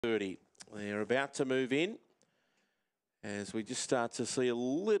30. They're about to move in as we just start to see a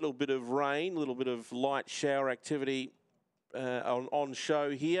little bit of rain, a little bit of light shower activity on show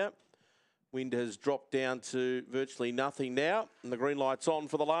here. Wind has dropped down to virtually nothing now, and the green light's on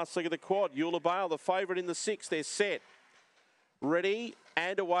for the last leg of the quad. Eulabale, the favourite in the 6th. They're set. Ready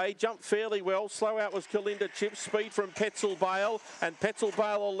and away. Jumped fairly well. Slow out was Kalinda Chips. Speed from Petzl-Bale. And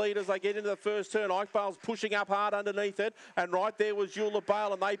Petzl-Bale will lead as they get into the first turn. Eichbale's pushing up hard underneath it. And right there was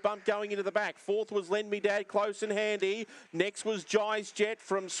Eulabale, and they bumped going into the back. 4th was Lend Me Dad, close and handy. Next was Jai's Jet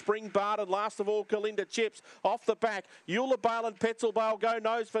from Spring Bart. And last of all, Kalinda Chips. Off the back, Eulabale and Petzl-Bale go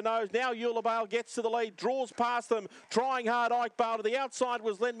nose for nose. Now Eulabale gets to the lead, draws past them, trying hard. Eichbale to the outside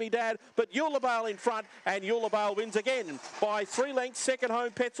was Lend Me Dad, but Eulabale in front, and Eulabale wins again by 3 lengths. Second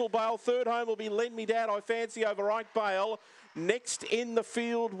home, Petzl-Bale. Third home will be Lend Me Dad, I fancy, over Eichbale. Next in the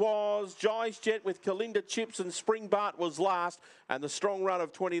field was Jai's Jet with Kalinda Chips, and Spring Bart was last, and the strong run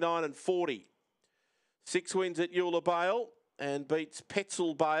of 29 and 40. 6 wins at Eulabale and beats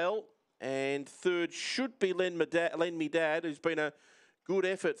Petzl-Bale, and third should be Lend Me Dad, who's been a good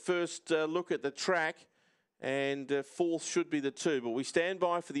effort first look at the track, and fourth should be the 2. But we stand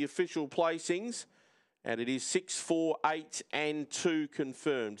by for the official placings. And it is 6, 4, 8 and 2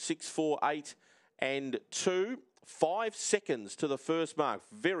 confirmed. 6, 4, 8 and 2. 5 seconds to the first mark.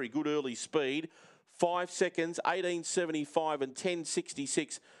 Very good early speed. 5 seconds, 18.75 and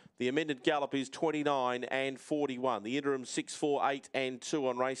 10.66. The amended gallop is 29 and 41. The interim 6, 4, 8 and 2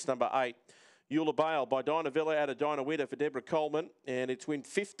 on race number 8. Eulabale by Dinah Villa out of Dinah Winter for Deborah Coleman. And it's win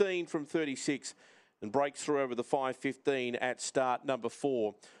 15 from 36 and breaks through over the 5.15 at start number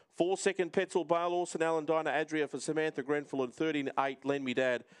 4. 4-second Petzl-Bale, Orson Allen, Dinah Adria for Samantha Grenfell, and 13.8 Lend Me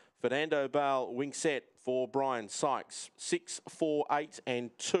Dad. Fernando Bale, Wingset for Brian Sykes. 6, 4, 8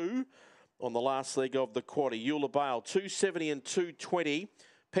 and 2 on the last leg of the quaddie. Eulabale, 2.70 and 2.20.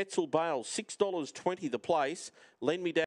 Petzl-Bale, $6.20 the place. Lend Me Dad.